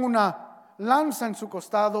pusieron una lanza en su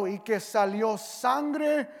costado y que salió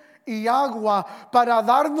sangre y agua para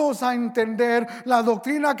darnos a entender la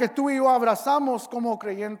doctrina que tú y yo abrazamos como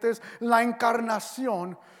creyentes, la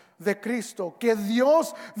encarnación de Cristo, que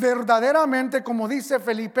Dios verdaderamente, como dice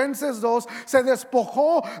Filipenses 2, se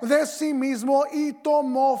despojó de sí mismo y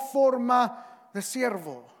tomó forma de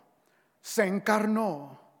siervo, se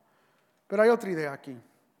encarnó. Pero hay otra idea aquí.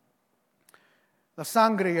 La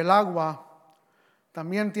sangre y el agua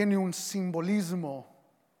también tiene un simbolismo.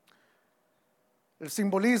 El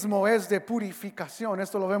simbolismo es de purificación.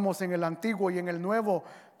 Esto lo vemos en el Antiguo y en el Nuevo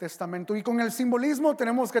Testamento. Y con el simbolismo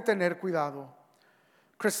tenemos que tener cuidado.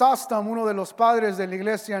 Chrysostom, uno de los padres de la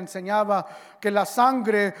iglesia, enseñaba que la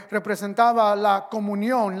sangre representaba la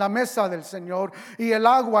comunión, la mesa del Señor, y el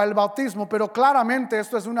agua, el bautismo. Pero claramente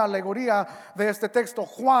esto es una alegoría de este texto.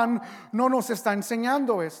 Juan no nos está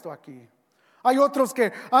enseñando esto aquí. Hay otros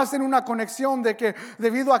que hacen una conexión de que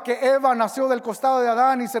debido a que Eva nació del costado de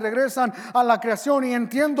Adán y se regresan a la creación, y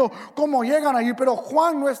entiendo cómo llegan allí, pero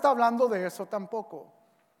Juan no está hablando de eso tampoco.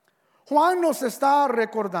 Juan nos está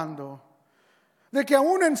recordando de que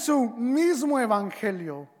aún en su mismo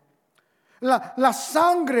evangelio, la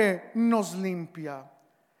sangre nos limpia.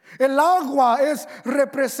 El agua es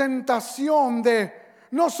representación de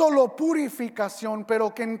no solo purificación,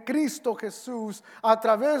 pero que en Cristo Jesús, a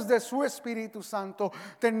través de su Espíritu Santo,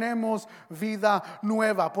 tenemos vida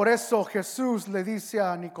nueva. Por eso Jesús le dice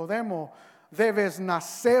a Nicodemo: debes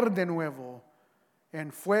nacer de nuevo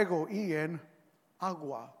en fuego y en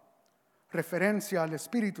agua. Referencia al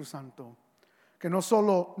Espíritu Santo, que no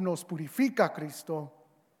solo nos purifica a Cristo,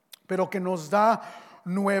 pero que nos da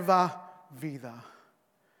nueva vida.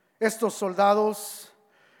 Estos soldados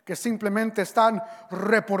que simplemente están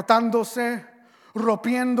reportándose,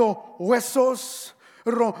 rompiendo huesos,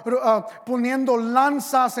 poniendo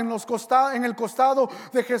lanzas en el costado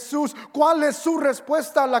de Jesús. ¿Cuál es su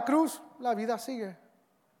respuesta a la cruz? La vida sigue.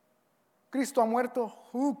 Cristo ha muerto.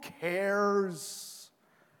 Who cares?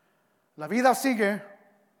 La vida sigue.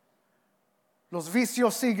 Los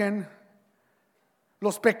vicios siguen.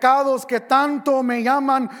 Los pecados que tanto me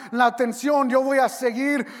llaman la atención, yo voy a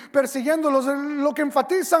seguir persiguiéndolos. Lo que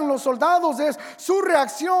enfatizan los soldados es su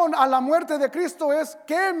reacción a la muerte de Cristo es: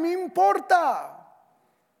 ¿qué me importa?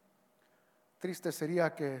 Triste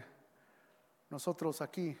sería que nosotros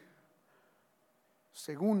aquí,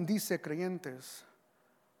 según dice creyentes,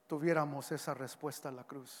 tuviéramos esa respuesta a la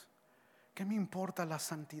cruz. ¿Qué me importa la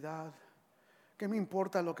santidad? ¿Qué me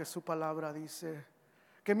importa lo que su palabra dice?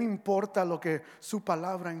 ¿Qué me importa lo que su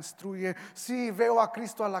palabra instruye? Sí, veo a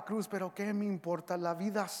Cristo a la cruz, pero ¿qué me importa? La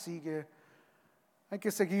vida sigue. Hay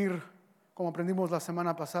que seguir, como aprendimos la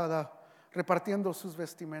semana pasada, repartiendo sus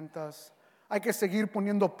vestimentas. Hay que seguir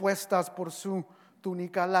poniendo puestas por su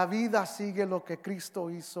túnica. La vida sigue lo que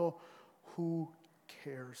Cristo hizo. Who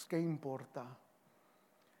cares? ¿Qué importa?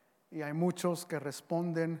 Y hay muchos que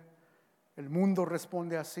responden, el mundo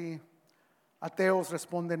responde así. Ateos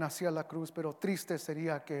responden hacia la cruz, pero triste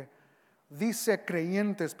sería que, dice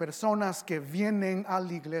creyentes, personas que vienen a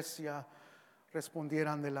la iglesia,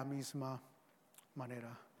 respondieran de la misma manera.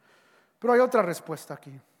 Pero hay otra respuesta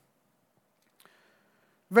aquí.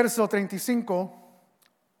 Verso 35,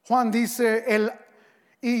 Juan dice,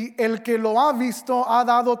 el que lo ha visto ha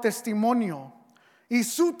dado testimonio, y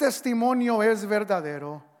su testimonio es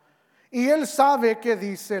verdadero. Y él sabe que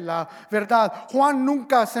dice la verdad. Juan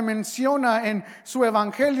nunca se menciona en su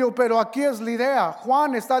evangelio, pero aquí es la idea.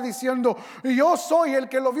 Juan está diciendo, yo soy el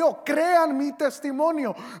que lo vio. Crean mi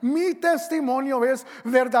testimonio. Mi testimonio es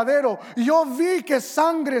verdadero. Yo vi que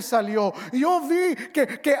sangre salió. Yo vi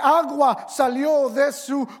que agua salió de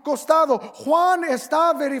su costado. Juan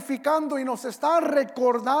está verificando y nos está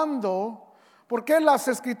recordando porque las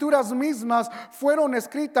escrituras mismas fueron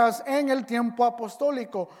escritas en el tiempo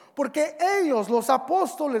apostólico. Porque ellos, los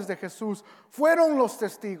apóstoles de Jesús, fueron los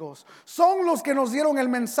testigos. Son los que nos dieron el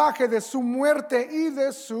mensaje de su muerte y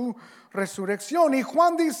de su resurrección. Y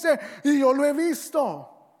Juan dice, y yo lo he visto.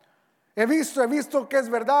 He visto que es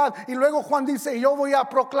verdad. Y luego Juan dice, yo voy a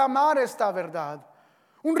proclamar esta verdad.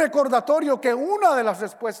 Un recordatorio que una de las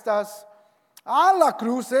respuestas a la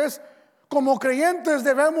cruz es, como creyentes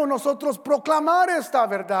debemos nosotros proclamar esta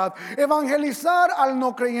verdad, evangelizar al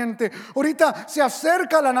no creyente. Ahorita se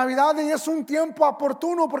acerca la Navidad y es un tiempo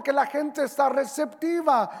oportuno porque la gente está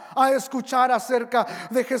receptiva a escuchar acerca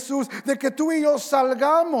de Jesús, de que tú y yo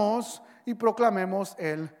salgamos y proclamemos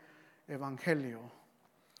el Evangelio.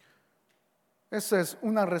 Esa es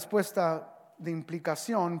una respuesta de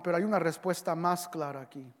implicación, pero hay una respuesta más clara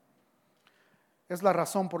aquí. Es la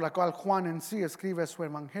razón por la cual Juan en sí escribe su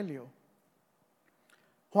Evangelio.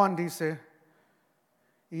 Juan dice,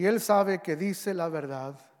 y él sabe que dice la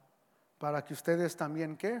verdad para que ustedes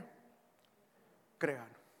también, ¿qué? Crean.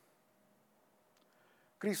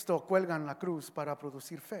 Cristo cuelga en la cruz para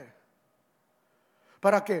producir fe.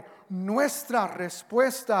 Para que nuestra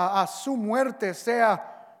respuesta a su muerte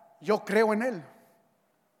sea, yo creo en Él.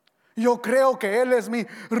 Yo creo que Él es mi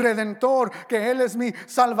redentor, que Él es mi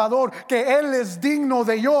salvador, que Él es digno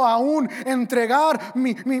de yo aún entregar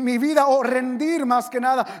mi vida o rendir más que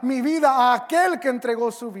nada mi vida a aquel que entregó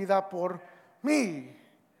su vida por mí.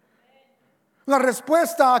 La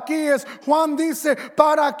respuesta aquí es, Juan dice,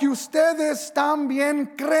 para que ustedes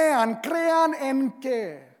también crean. ¿Crean en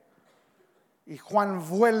qué? Y Juan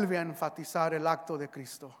vuelve a enfatizar el acto de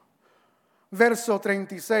Cristo. Verso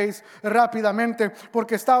 36, rápidamente,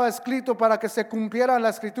 porque estaba escrito para que se cumpliera la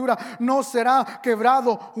escritura, no será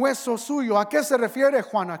quebrado hueso suyo. ¿A qué se refiere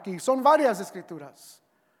Juan aquí? Son varias escrituras.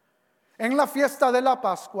 En la fiesta de la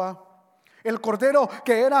Pascua, el cordero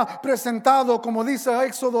que era presentado, como dice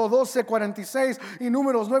Éxodo 12:46 y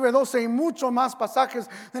Números 9:12 y muchos más pasajes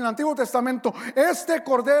del Antiguo Testamento, este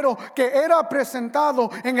cordero que era presentado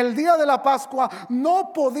en el día de la Pascua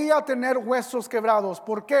no podía tener huesos quebrados.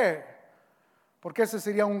 ¿Por qué? Porque ese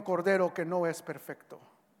sería un cordero que no es perfecto.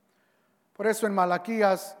 Por eso en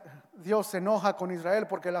Malaquías Dios se enoja con Israel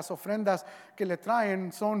porque las ofrendas que le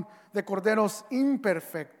traen son de corderos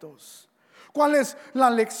imperfectos. ¿Cuál es la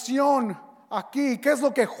lección aquí? ¿Qué es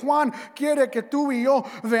lo que Juan quiere que tú y yo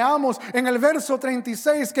veamos? En el verso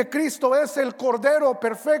 36 que Cristo es el cordero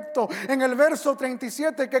perfecto. En el verso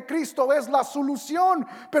 37 que Cristo es la solución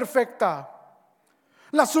perfecta.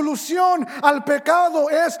 La solución al pecado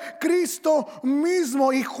es Cristo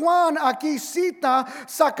mismo. Y Juan aquí cita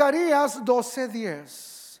Zacarías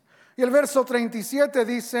 12:10. Y el verso 37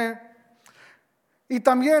 dice, y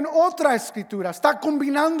también otra escritura, está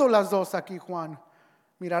combinando las dos aquí Juan.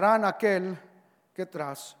 Mirarán aquel que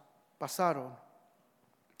traspasaron.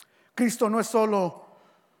 Cristo no es solo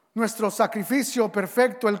nuestro sacrificio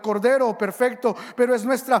perfecto, el cordero perfecto, pero es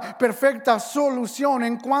nuestra perfecta solución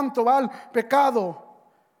en cuanto al pecado.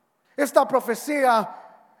 Esta profecía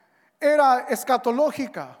era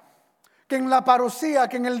escatológica, que en la parucía,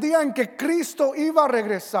 que en el día en que Cristo iba a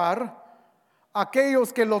regresar,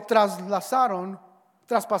 aquellos que lo traspasaron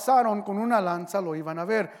con una lanza lo iban a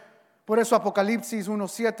ver. Por eso Apocalipsis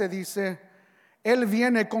 1:7 dice, Él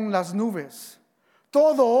viene con las nubes,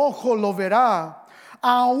 todo ojo lo verá,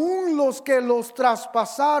 aun los que los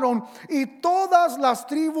traspasaron, y todas las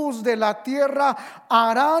tribus de la tierra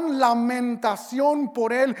harán lamentación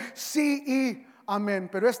por él, sí y amén.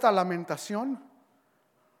 Pero esta lamentación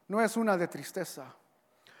no es una de tristeza.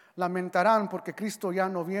 Lamentarán porque Cristo ya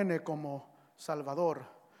no viene como Salvador,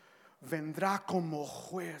 vendrá como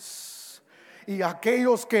juez. Y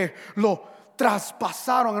aquellos que lo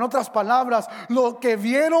traspasaron, en otras palabras, lo que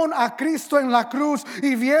vieron a Cristo en la cruz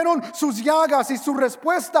y vieron sus llagas y su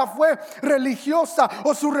respuesta fue religiosa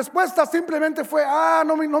o su respuesta simplemente fue,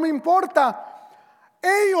 no me importa.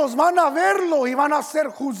 Ellos van a verlo y van a ser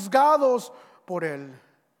juzgados por él.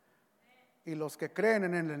 Y los que creen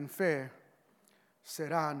en él en fe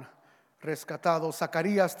serán rescatados.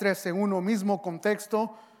 Zacarías 13:1, mismo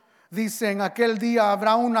contexto. Dice: en aquel día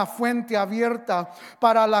habrá una fuente abierta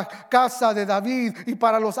para la casa de David y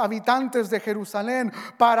para los habitantes de Jerusalén,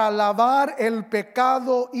 para lavar el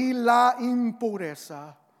pecado y la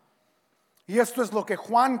impureza. Y esto es lo que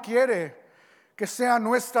Juan quiere que sea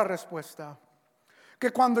nuestra respuesta.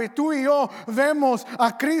 Que cuando tú y yo vemos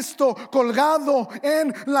a Cristo colgado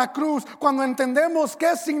en la cruz, cuando entendemos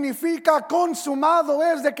qué significa consumado,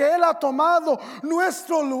 es de que Él ha tomado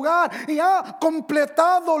nuestro lugar y ha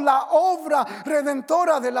completado la obra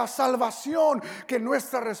redentora de la salvación, que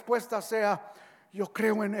nuestra respuesta sea: yo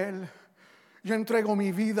creo en Él, yo entrego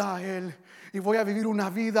mi vida a Él y voy a vivir una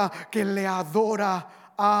vida que le adora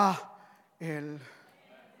a Él.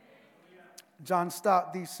 John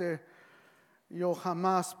Stott dice: yo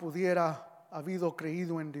jamás pudiera haber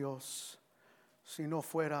creído en Dios si no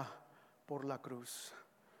fuera por la cruz.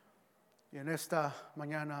 Y en esta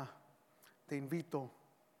mañana te invito: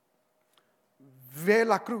 ve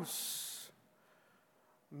la cruz,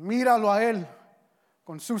 míralo a Él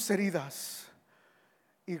con sus heridas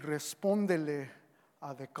y respóndele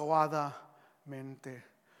adecuadamente.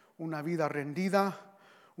 Una vida rendida,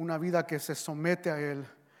 una vida que se somete a Él,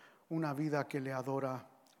 una vida que le adora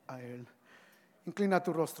a Él. Inclina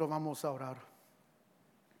tu rostro, vamos a orar.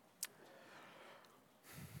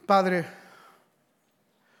 Padre,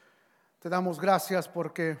 te damos gracias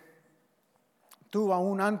porque tú,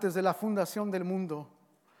 aún antes de la fundación del mundo,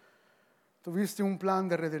 tuviste un plan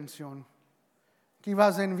de redención, que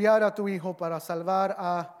ibas a enviar a tu Hijo para salvar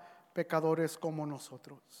a pecadores como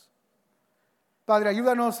nosotros. Padre,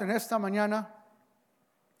 ayúdanos en esta mañana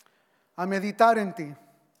a meditar en ti.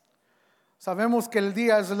 Sabemos que el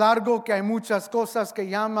día es largo, que hay muchas cosas que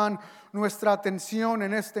llaman nuestra atención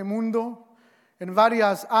en este mundo, en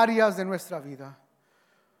varias áreas de nuestra vida.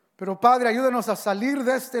 Pero Padre, ayúdanos a salir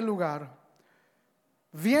de este lugar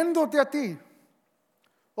viéndote a ti,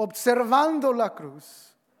 observando la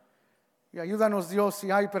cruz. Y ayúdanos, Dios, si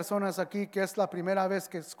hay personas aquí que es la primera vez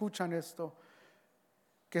que escuchan esto,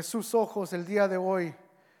 que sus ojos el día de hoy,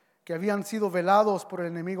 que habían sido velados por el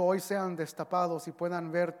enemigo, hoy sean destapados y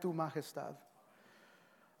puedan ver tu majestad.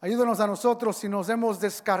 Ayúdanos a nosotros si nos hemos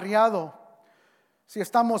descarriado, si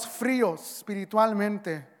estamos fríos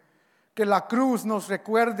espiritualmente, que la cruz nos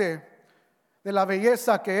recuerde de la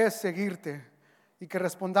belleza que es seguirte y que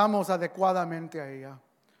respondamos adecuadamente a ella.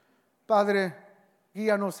 Padre,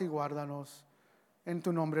 guíanos y guárdanos. En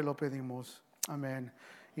tu nombre lo pedimos. Amén.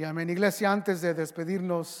 Y amén. Iglesia, antes de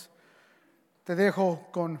despedirnos, te dejo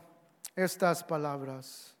con estas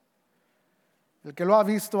palabras. El que lo ha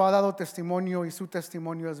visto ha dado testimonio y su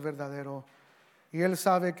testimonio es verdadero. Y él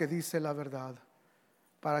sabe que dice la verdad,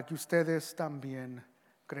 para que ustedes también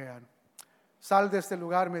crean. Sal de este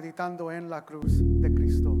lugar meditando en la cruz de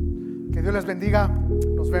Cristo. Que Dios les bendiga.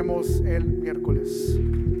 Nos vemos el miércoles.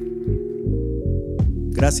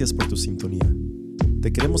 Gracias por tu sintonía.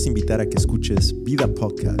 Te queremos invitar a que escuches Vida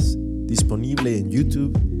Podcast, disponible en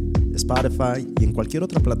YouTube, Spotify y en cualquier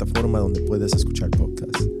otra plataforma donde puedas escuchar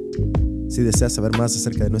podcasts. Si deseas saber más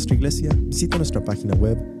acerca de nuestra iglesia, visita nuestra página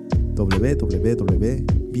web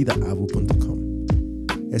www.vidaabu.com.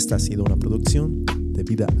 Esta ha sido una producción de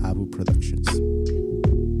Vida Abu Productions.